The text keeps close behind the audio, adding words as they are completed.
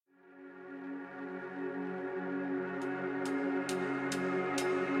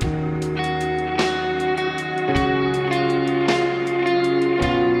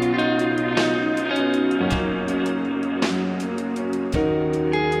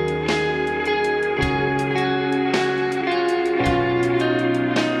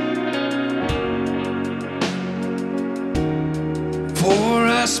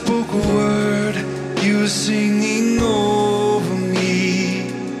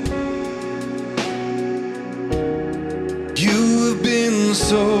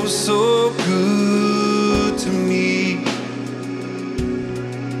so, so good to me.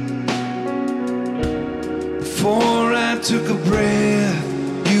 Before I took a breath,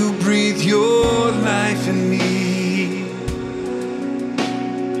 you breathed your life in me.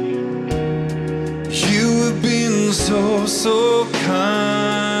 You have been so, so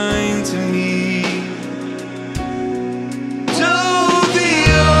kind to me.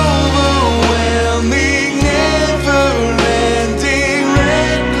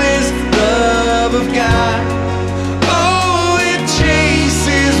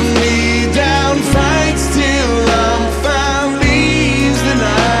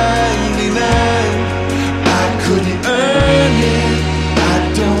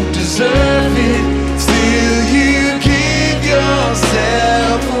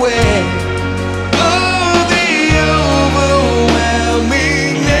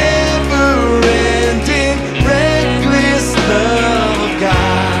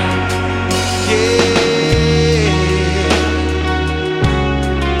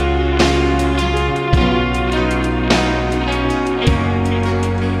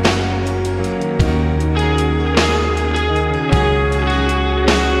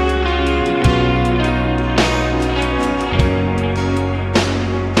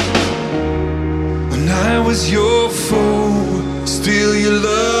 Was your foe, still your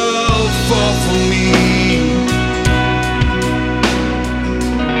love fought for me.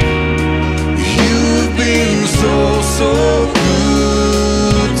 You've been so, so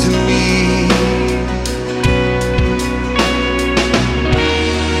good to me.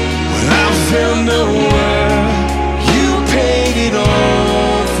 When I felt nowhere, you paid it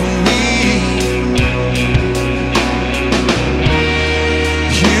all for me.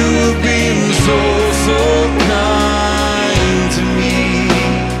 You've been so kind to me.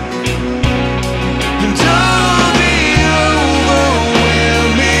 And all the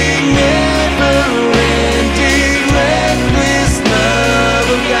overwhelming, never-ending, reckless love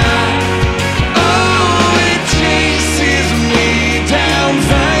of God. Oh, it chases me down,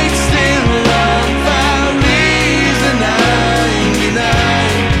 fights till I'm found, leaves the 99.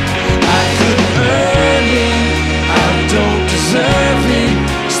 I couldn't earn it, I don't deserve it,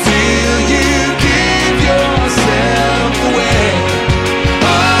 still you give yourself away.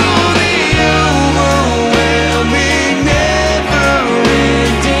 Oh, the overwhelming, never-ending,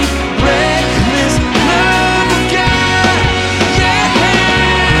 reckless love of God. Yeah.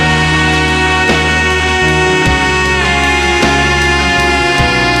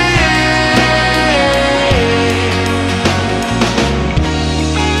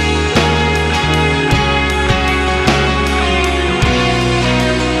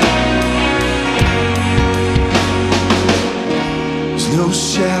 There's no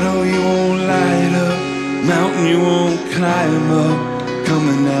shadow you won't light up, mountain you won't climb up,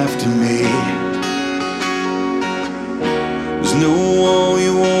 coming after me. There's no wall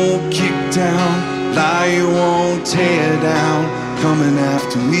you won't kick down, lie you won't tear down, coming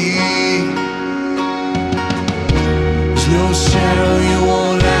after me. There's no shadow you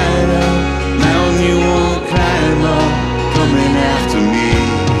won't light up, mountain you won't climb up, coming after me.